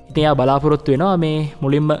එයා බලාපොරොත්තු වෙනවා මේ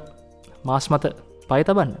මුලින්ම මාස් මත පය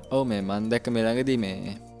තබන්න. ඔව් මේ මම දැක්ක මේ ළඟදී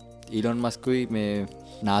මේ ඊලොන් මස්කුයි මේ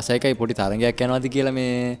NASA එකයි පොඩි තරගයක් යනවාද කියලා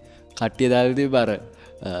මේ කට්ටිය දාලා තිබ්බ අර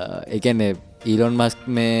ඒ කියන්නේ ඊලොන් මස්ක්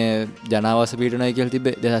මේ ජනාවාස පීඩනය කියලා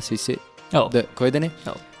තිබ්බේ 2020. ඔව්. කොයිදනේ?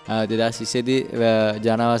 ඔව්. 2020 දී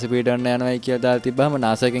ජනාවාස පීඩන යනවා කියලා දාලා තිබ්බහම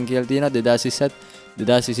NASA එකෙන් කියලා තියෙනවා 2020ත්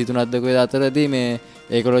 2023ත් දෙක අතරදී මේ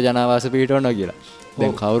ඒකලෝ ජනාවාස පීඩනවා කියලා.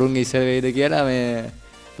 දැන් කවුරුන් ඉස්සර වෙයිද කියලා මේ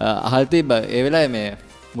අහල් තිබ්බා. ඒ වෙලාවේ මේ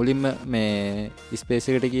මුලින්ම මේ ස්පේස්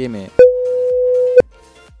එකට ගියේ මේ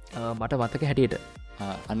මට මතක හැටියට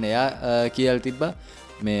අන්න එයා කියලා තිබ්බා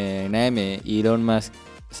මේ නෑ මේ ඊලොන් මස්ක්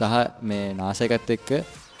සහ මේ NASA එකත් එක්ක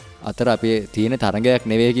අතර අපේ තියෙන තරගයක්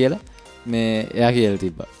නෙවෙයි කියලා මේ එයා කියලා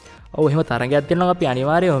තිබ්බා. ඔව් එහෙම තරගයක් තියෙනවා අපි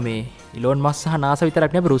අනිවාර්යයෙන්ම මේ ඉලෝන් මස්ක් සහ NASA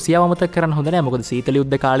විතරක් නෙවෙයි රුසියාව අමතක කරන්න හොඳ නෑ. මොකද සීතල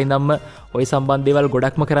යුද්ධ කාලේ ඉඳන්ම ওই සම්බන්ධ දේවල්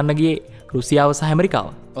ගොඩක්ම කරන්න ගියේ රුසියාව සහ ඇමරිකාව.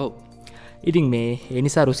 ඔව්. ඉතින් මේ ඒ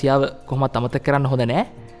නිසා රුසියාව කොහොමත් අමතක කරන්න හොඳ නෑ.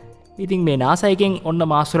 ඉතින් මේ NASA එකෙන් ඔන්න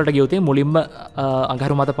මාස් වලට ගියොත් මුලින්ම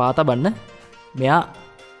අඟහරු මත පා තබන්න මෙයා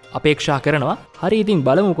අපේක්ෂා කරනවා. හරි ඉතින්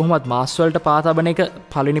බලමු කොහොමත් මාස් වලට පා තබන එක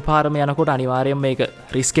පළවෙනි පාරම යනකොට අනිවාර්යයෙන්ම මේක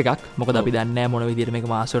රිස්ක් එකක්. මොකද අපි දන්නේ නැහැ මොන විදිහට මේක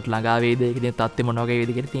මාස් වලට ළඟා වේද ඒකේ තත්ත්වෙ මොන වගේ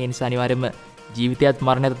වේද කියලා. ඒ නිසා අනිවාර්යයෙන්ම ජීවිතයත්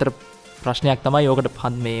මරණයත් අතර ප්‍රශ්නයක් තමයි ඕකට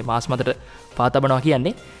මේ මාස් මතට පා තබනවා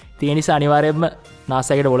කියන්නේ. ඒ නිසා අනිවාර්යයෙන්ම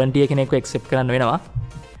NASA එකට වොලන්ටියර් කෙනෙක්ව ඇක්සෙප්ට් කරන්න වෙනවා.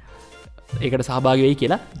 ඒකට සහභාගී වෙයි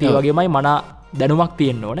කියලා. ඒ වගේමයි මනා දැනුමක්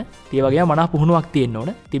තියෙන්න ඕන. ඒ වගේම මනා පුහුණුවක් තියෙන්න ඕන.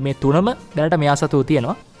 ඉතින් මේ තුනම දැනට මෙයා සතුව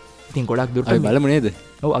තියෙනවා. ඉතින් ගොඩක් දුරට අපි බලමු නේද?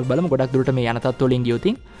 ඔව් අපි බලමු ගොඩක් දුරට මේ යන තත්ත්ව වලින් ගියොත්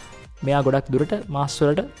මෙයා ගොඩක් දුරට මාස්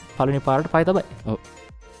වලට පළවෙනි පාරට පය තබයි. ඔව්.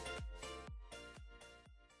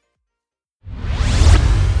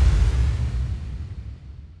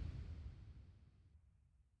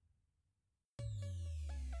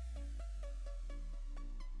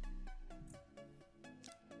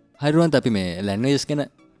 හරි රුවන්ත අපි මේ ලැන්ග්වේජස් ගැන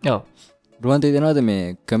රුවන්ත හිතනවාද මේ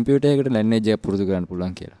කම්පියුටර් එකකට ලැන්ග්වේජ් එකක් පුරුදු කරන්න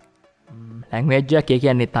පුළුවන් කියලා? ලැන්ග්වේජ් එකක්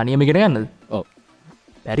කියන්නේ තනියම ඉගෙන ගන්නද? ඔව්.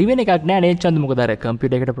 බැරි වෙන එකක් නෑ නේ චන්ද. මොකද අර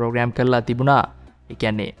කම්පියුටර් එකට ප්‍රෝග්‍රෑම් කරලා තිබුණා. ඒ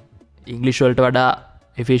කියන්නේ ඉංග්‍රීසි වලට වඩා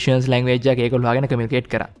එෆිෂියන්ස් ලැන්ග්වේජ් එකක් ඒගොල්ලෝ හොයාගෙන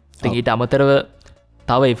කමියුනිකේට් කරා. ඉතින් ඊට අමතරව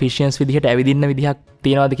තව එෆිෂියන්ස් විදිහට ඇවිදින්න විදිහක්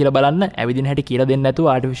තියනවාද කියලා බලන්න ඇවිදින හැටි කියලා දෙන්න නැතුව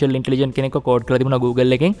ආටිෆිෂියල් ඉන්ටෙලිජන්ස් කෙනෙක්ව කෝඩ් කරලා තිබුණා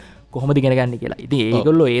Google එකෙන් කොහොමද ඉගෙන ගන්න කියලා. ඉතින්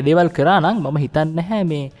ඒගොල්ලෝ ඒ දේවල් කරා නම් මම හිතන්නේ නැහැ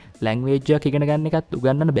මේ ලැන්ග්වේජ් එකක් ඉගෙන ගන්න එකත්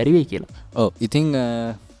උගන්වන්න බැරි වෙයි කියලා. ඔව්. ඉතින්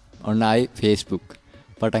ඔන්න ආයි Facebook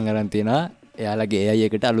පටන් ගන්න තියෙනවා. එයාලගේ AI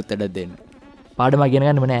එකට අලුත් වැඩක් දෙන්න. පාඩම ඉගෙන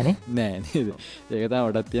ගන්නම නෑනේ. නෑ නේද? ඒක තමයි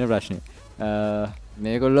වඩාත් තියෙන ප්‍රශ්නේ.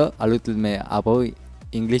 මේගොල්ලෝ අලුත් මේ ආපහු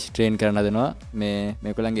ඉංග්‍රීසි ට්‍රේන් කරන්න හදනවා මේ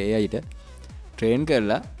මේගොල්ලන්ගේ AIට ට්‍රේන්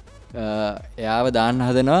කරලා එයාව දාන්න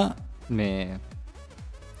හදනවා මේ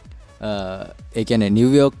ඒ කියන්නේ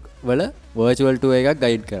නිව්යෝර්ක් වල වර්චුවල් ටුවර් එකක්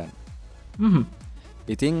ගයිඩ් කරන්න.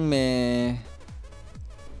 ඉතින්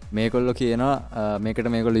මේගොල්ලෝ කියනවා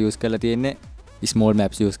මේකට මේගොල්ලෝ යූස් කරලා තියෙන්නේ ස්මෝල්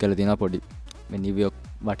මැප්ස් යූස් කරලා තියෙනවා පොඩි මේ නිව්යෝර්ක්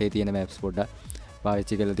වටේ තියෙන මැප්ස් පොඩ්ඩක්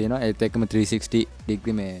පාවිච්චි කරලා තියෙනවා. ඒත් එක්කම 360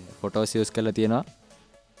 ඩිග්‍රී මේ ෆොටෝස් යූස් කරලා තියෙනවා.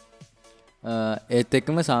 ඒත්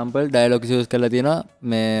එක්කම සාම්පල් ඩයලොග්ස් යූස් කරලා තියෙනවා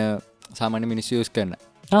මේ සාමාන්‍ය මිනිස්සු යූස් කරන.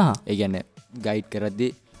 ඒ කියන්නේ ගයිඩ්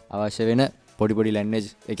කරද්දී අවශ්‍ය වෙන පොඩි පොඩි ලැන්ග්වේජ්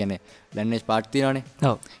ඒ කියන්නේ ලැන්ග්වේජ් පාර්ට් තියෙනවානේ.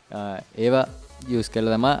 ඔව්. ඒවා යූස්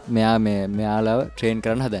කරලා තමයි මෙයා මෙයාලව ට්‍රේන්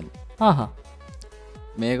කරන්න හදන්නේ.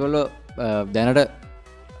 මේගොල්ලෝ දැනට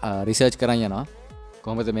රිසර්ච් කරන් යනවා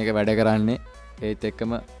කොහොමද මේක වැඩ කරන්නේ. ඒත්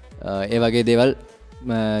එක්කම ඒ වගේ දේවල්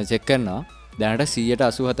චෙක් කරනවා. දැනට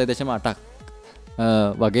 87.8ක්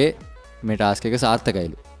වගේ මේ ටාස්ක් එක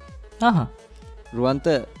සාර්ථකයිලු. රුවන්ත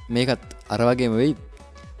මේකත් අර වගේම වෙයි.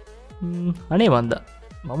 අනේ වන්ද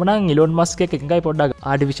මම නම් ඉලොන් මස්ක් එකයි පොඩ්ඩක්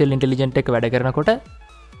ආටිෆිෂියල් ඉන්ටෙලිජන්ට් එක වැඩ කරනකොට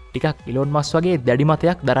ටිකක් ඉලොන් මස් වගේ දැඩි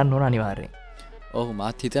මතයක් දරන්න ඕන අනිවාර්යෙන්. ඔව්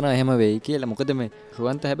මාත් හිතනවා එහෙම වෙයි කියලා. මොකද මේ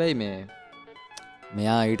රුවන්ත හැබැයි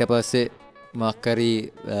මෙයා ඊට පස්සේ මොකක් හරි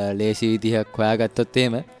ලේසි විදිහක් හොයාගත්තොත්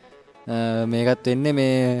එහෙම මේකත් වෙන්නේ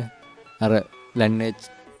මේ අර ලැන්ග්වේජ්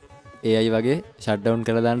AI වගේ ෂට් ඩවුන්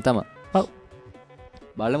කරලා දාන්න තමයි. ඔව්.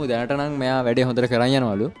 බලමු දැනට නම් මෙයා වැඩේ හොඳට කරන්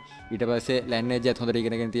යනවලු. ඊට පස්සේ ලැන්ග්වේජ් එකත් හොඳට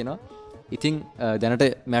ඉගෙනගෙන තියෙනවා. ඉතින් දැනට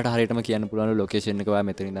මෙයාට හරියටම කියන්න පුළුවන් ලොකේෂන් එක ඔයා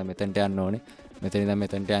මෙතන ඉඳන් මෙතනට යන්න ඕනේ. මෙතන ඉඳන්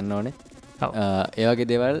මෙතනට යන්න ඕනේ. ඒ වගේ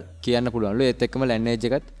දේවල් කියන්න පුළුවන්ලු. ඒත් එක්කම ලැන්ග්වේජ්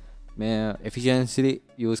එකත් මේ එෆිෂියන්සිලි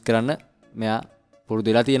යූස් කරන්න මෙයා පුරුදු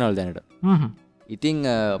වෙලා තියෙනවලු දැනට. ඉතින්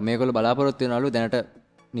මේගොල්ලෝ බලාපොරොත්තු වෙනවලු දැනට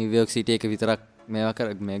නිව්යෝර්ක් සිටි එක විතරක්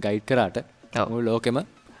මේවා මේ ගයිඩ් කරාට මුළු ලෝකෙම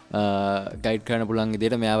ගයිඩ් කරන්න පුළුවන්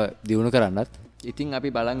විදිහට මෙයාව දියුණු කරන්නත්. ඉතින් අපි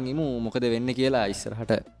බලන් ඉමු මොකද වෙන්නේ කියලා.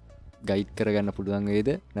 ඉස්සරහට ගයිඩ් කරගන්න පුළුවන් වේද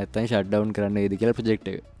නැත්නම් ෂට් ඩවුන් කරන්න වේද කියලා ප්‍රොජෙක්ට්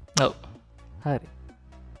එක. ඔව්. හරි.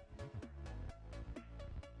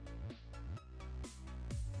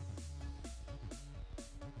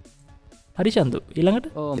 හරි චන්දු ඊළඟට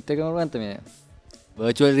එතකමරුවන්ත මේ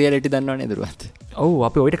වර්චුවල් රියලිටි දන්නවනේ දරුවන්ත. ඔව්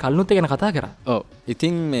අපි ඔයිට කල්නුත් ගැන කතා කරා. ඔව්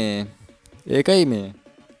ඉතින් මේ ඒකයි මේ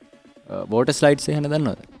වෝටර් ස්ලයිඩ්ස් එහෙම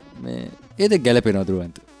දන්නවද? මේ ඒද ගැලපෙනවද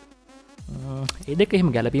දරුවන්ත? ඒ දෙක එහෙම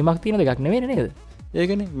ගැලපීමක් තියෙන දෙකක් නෙවෙයි නේද?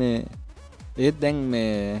 ඒකනේ මේ ඒත් දැන්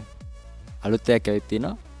මේ අලුත් එකක් ඇවිත්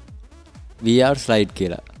තියෙනවා VR ස්ලයිඩ්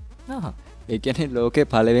කියලා. ඒ කියන්නේ ලෝකේ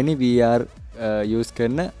පළවෙනි VR යූස්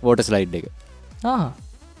කරන වෝටර් ස්ලයිඩ් එක.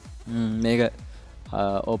 මේක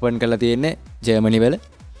ඕපන් කරලා තියෙන්නේ ජර්මනි වල.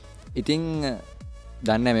 ඉතින්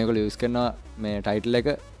දන්න මේගොල්ලෝ යූස් කරනවා මේ ටයිටල් එක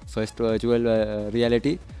first virtual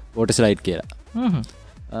reality water slide කියලා.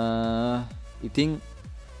 ඉතින්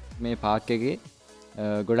මේ පාක් එකේ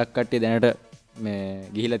ගොඩක් කට්ටිය දැනට මේ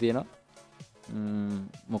ගිහිලා තියෙනවා.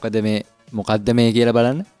 මොකද්ද මේ කියලා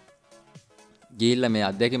බලන්න. ගිහිල්ලා මේ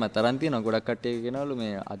අත්දැකීමක් තරම් තියෙනවා. ගොඩක් කට්ටිය කියනවලු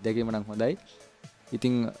මේ අත්දැකීම නම් හොඳයි.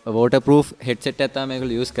 ඉතින් waterproof headset එකක් තමයි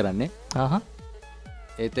මේගොල්ලෝ යූස් කරන්නේ.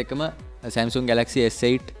 ඒත් එක්කම Samsung Galaxy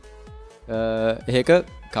S8 එහෙක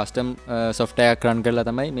custom software එකක් run කරලා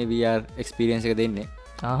තමයි මේ VR experience එක දෙන්නේ.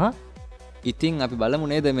 ඉතින් අපි බලමු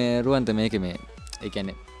නේද මේ රුවන්ත මේකේ මේ ඒ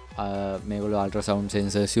කියන්නේ මේගොල්ලෝ ultrasound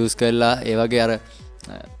sensors use කරලා ඒ වගේ අර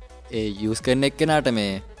ඒ use කරන එක්කෙනාට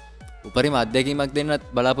මේ උපරිම අත්දැකීමක් දෙන්නත්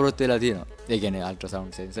බලාපොරොත්තු වෙලා තියෙනවා. ඒ කියන්නේ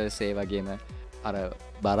ultrasound sensors ඒ වගේම අර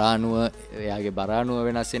බරාණුව එයාගේ බරාණුව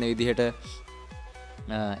වෙනස් වෙන විදිහට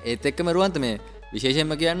ඒත් එක්කම රුවන්ත මේ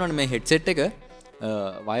විශේෂයෙන්ම කියන්න ඕනේ මේ හෙඩ්සෙට් එක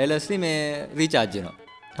වයර්ලස්ලි මේ රීචාර්ජ්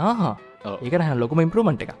වෙනවා. ඒක නම් ලොකුම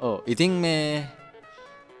ඉම්ප්‍රූව්මන්ට් එකක්. ඔව් ඉතින්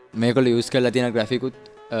මේගොල්ලෝ යූස් කරලා තියෙන ග්‍රැෆිකුත්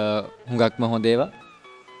හුඟක්ම හොඳ ඒවා.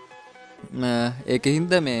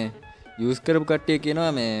 ඒකින්ද මේ යූස් කරපු කට්ටිය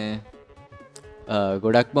කියනවා මේ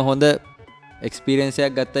ගොඩක්ම හොඳ එක්ස්පීරියන්ස්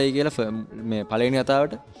එකක් ගත්තයි කියලා මේ පළවෙනි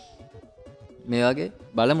වතාවට මේ වගේ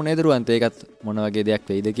බලමු නේද රුවන්ත ඒකත් මොන වගේ දෙයක්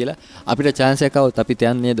වෙයිද කියලා. අපිට chance එකක් આવොත් අපි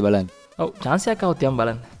තියන් නේද බලන්න. ඔව් chance එකක් આવොත් තියන්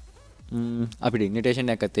බලන්න. අපිට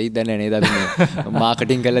ඉන්විටේෂන් එකක් ඇත්තෙයිද දන්නේ නේද අපි මේ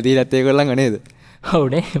මාකටිං කරලා දීලත් ඒගොල්ලන්ව නේද? ඔව්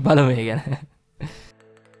නේ බලමු මේ ගැන.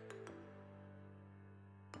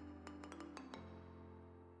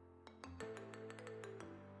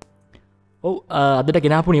 ඔව් අදට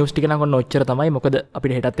ගෙනාපු නිවුස් ටික නම් ඔන්න ඔච්චර තමයි. මොකද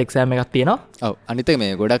අපිට හෙටත් එක්සෑම් එකක් තියෙනවා. ඔව් අනිත් එක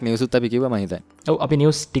මේ ගොඩක් නිවුස් උත් අපි කිව්වා මම හිතන්නේ. ඔව් අපි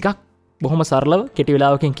නිවුස් ටිකක් බොහොම සරලව කෙටි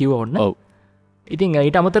වෙලාවකින් කිව්ව ඕන්න. ඔව් ඉතින්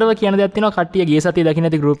ඊට අමතරව කියන දෙයක් තියෙනවා. කට්ටිය ගිය සතියේ දකින්න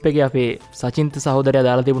ඇති ගෲප් එකේ අපේ සචින්ත සහෝදරයා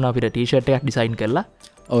දාලා තිබුණා අපිට ටී-ෂර්ට් එකක් ඩිසයින් කරලා.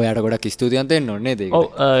 ඔව් යාට ගොඩක් ස්තුතිවන්ත වෙන්න ඕනේ නේද ඒක? ඔව්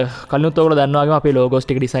කලිනුත් ඔයගොල්ලෝ දන්නවා වගේම අපේ ලෝගෝස්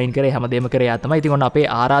ටික ඩිසයින් කරේ හැමදේම කරේ යා තමයි. ඉතින් ඔන්න අපේ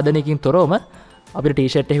ආරාධනයකින් තොරවම අපිට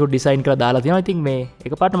ටී-ෂර්ට් එකක් ඩිසයින් කරලා දාලා තියෙනවා. ඉතින් මේ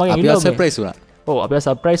එකපාරට මගේ ඉන්නවා අපි සර්ප්‍රයිස් වුණා. ඔව් අපි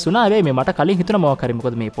සර්ප්‍රයිස් වුණා. හැබැයි මේ මට කලින් හිතුණා මොකක් හරි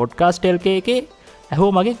මොකද මේ පොඩ්කාස්ට් එකේ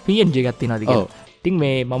ඇහුවා මගේ PNG එකක් තියෙනවාද කියලා. ඉතින්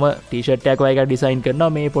මේ මම ටී-ෂර්ට් එකක් වගේ ඩිසයින් කරනවා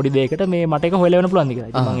මේ පොඩි දෙයකට මේ මට එක හොයලා වෙන්න පුළුවන්ද කියලා.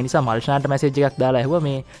 ඉතින් මම ඒ නිසා මල්ෂාන්ට මැසේජ් එකක් දාලා ඇහුවා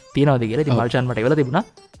මේ තියනවද කියලා. ඉතින් මල්ෂාන් මට එවලා තිබුණා.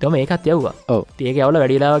 ඊට මේකත් යවුවා. ඉතින් ඒක යවලා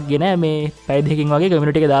වැඩි වෙලාවක් ගියේ නෑ. මේ පැය දෙකකින් වගේ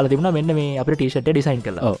කමියුනිටි එකේ දාලා තිබුණා මෙන්න මේ අපිට ටී-ෂර්ට් එක ඩිසයින්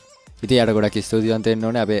කරලා. ඉති යට ගොඩක් ස්තුතිවන්තයෙන්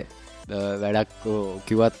ඕන අපේ වැඩක්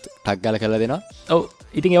කිවත් ටක්ගල කල දෙනවා. ඔව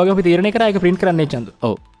ඉතින් ඒවගේ අපි තීරණය කර එක ප්‍රින්ට් කරන්නේ චන්ද.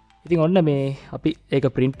 ඔව ඉතින් ඔන්න මේ අපි ඒක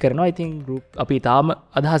ප්‍රින්ට් කරනවා. ඉතින් ගෲප් අපි තාම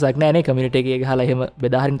අදහසක් නැහැ කමියුනිටි එකේ ගහලා එහෙම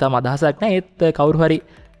බෙදාහරින් තාම අදහසක් නැහැ. ඒත් කවුරු හරි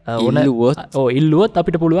ඉල්ලුවොත්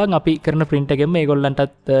අපිට පුළුවන් අපි කරන ප්‍රින්ට් එකෙන් මේගොල්ලන්ටත්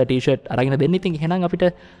ටී-ෂර්ට් අරගෙන දෙන්න. ඉතින් එහෙනම් අපිට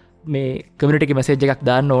මේ කමියුනිටි එකේ මැසේජ් එකක්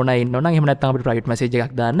දාන්න ඕන ඉන්නවනම් එහෙම නැත්නම් අපිට ප්‍රයිවට් මැසේජ්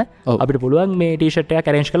එකක් දාන්න අපිට පුළුවන් මේ ටී-ෂර්ට්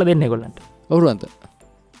එකක් arrange කරලා දෙන්න ඒගොල්ලන්ට. ඔව්රුවන්ත.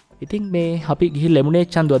 ඉතින් මේ අපි ගිහින් ලැබුණේ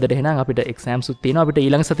චන්දු අදට. එහෙනම් අපිට එක්සෑම්ස් උත් තියෙනවා. අපිට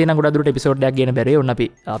ඊළඟ සතියේ නම් ගොඩක් දුරට එපිසෝඩ් එකක් ගේන්න බැරි වුණා.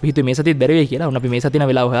 අපි හිතුවේ මේ සතියේත් බැරි වෙයි කියලා. උන් අපි මේ සතියේ නම්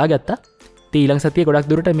වෙලාව හොයාගත්තා. ඉතින් ඊළඟ සතියේ ගොඩක්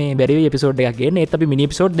දුරට මේ බැරි වෙයි එපිසෝඩ් එකක් ගේන්න. ඒත් අපි මිනි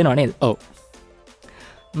එපිසෝඩ් දෙනවා නේද? ඔව්.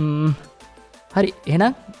 හරි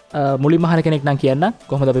එහෙනම් මුලින්ම අහන කෙනෙක් නම් කියන්න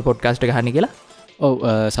කොහොමද අපි පොඩ්කාස්ට් එක අහන්නේ කියලා. ඔව්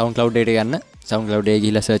SoundCloud එකට යන්න. SoundCloud එකේ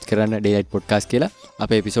ගිහිල්ලා සර්ච් කරන්න Daylight Podcast කියලා.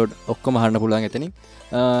 අපේ එපිසෝඩ් ඔක්කොම අහන්න පුළුවන් එතනින්.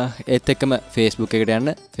 ඒත් එක්කම Facebook එකට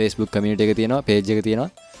යන්න. Facebook community එක තියෙනවා, page එක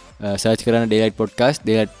තියෙනවා. සර්ච් කරන්න Daylight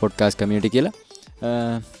Podcast community කියලා.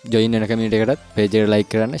 ජොයින් වෙන community එකටත් page එකට like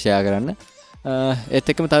කරන්න, share කරන්න.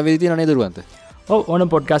 ඒත් එක්කම තව විදි තියෙනවා නේද රුවන්ත? ඔව් ඕන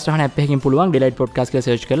පොඩ්කාස්ට් අහන ඇප් එකකින් පුළුවන් Daylight Podcast කියලා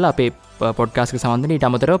search කරලා අපේ පොඩ්කාස්ට් එක සම්බන්ධයෙන් ඊට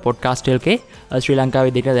අමතරව podcast LK ශ්‍රී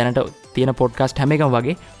ලංකාවේ දෙට දැනට තියෙන පොඩ්කාස්ට් හැම එකම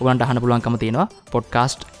වගේ ඔයගලන්ට අහන්න පුළුවන්කම තියෙනවා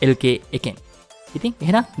podcast LK එකෙන්. ඉතින්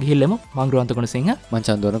එහෙනම් ගිහිල්ලමු. මං රුවන්ත ගුණසිංහ මං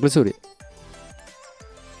චන්දෝන කුලසූරිය.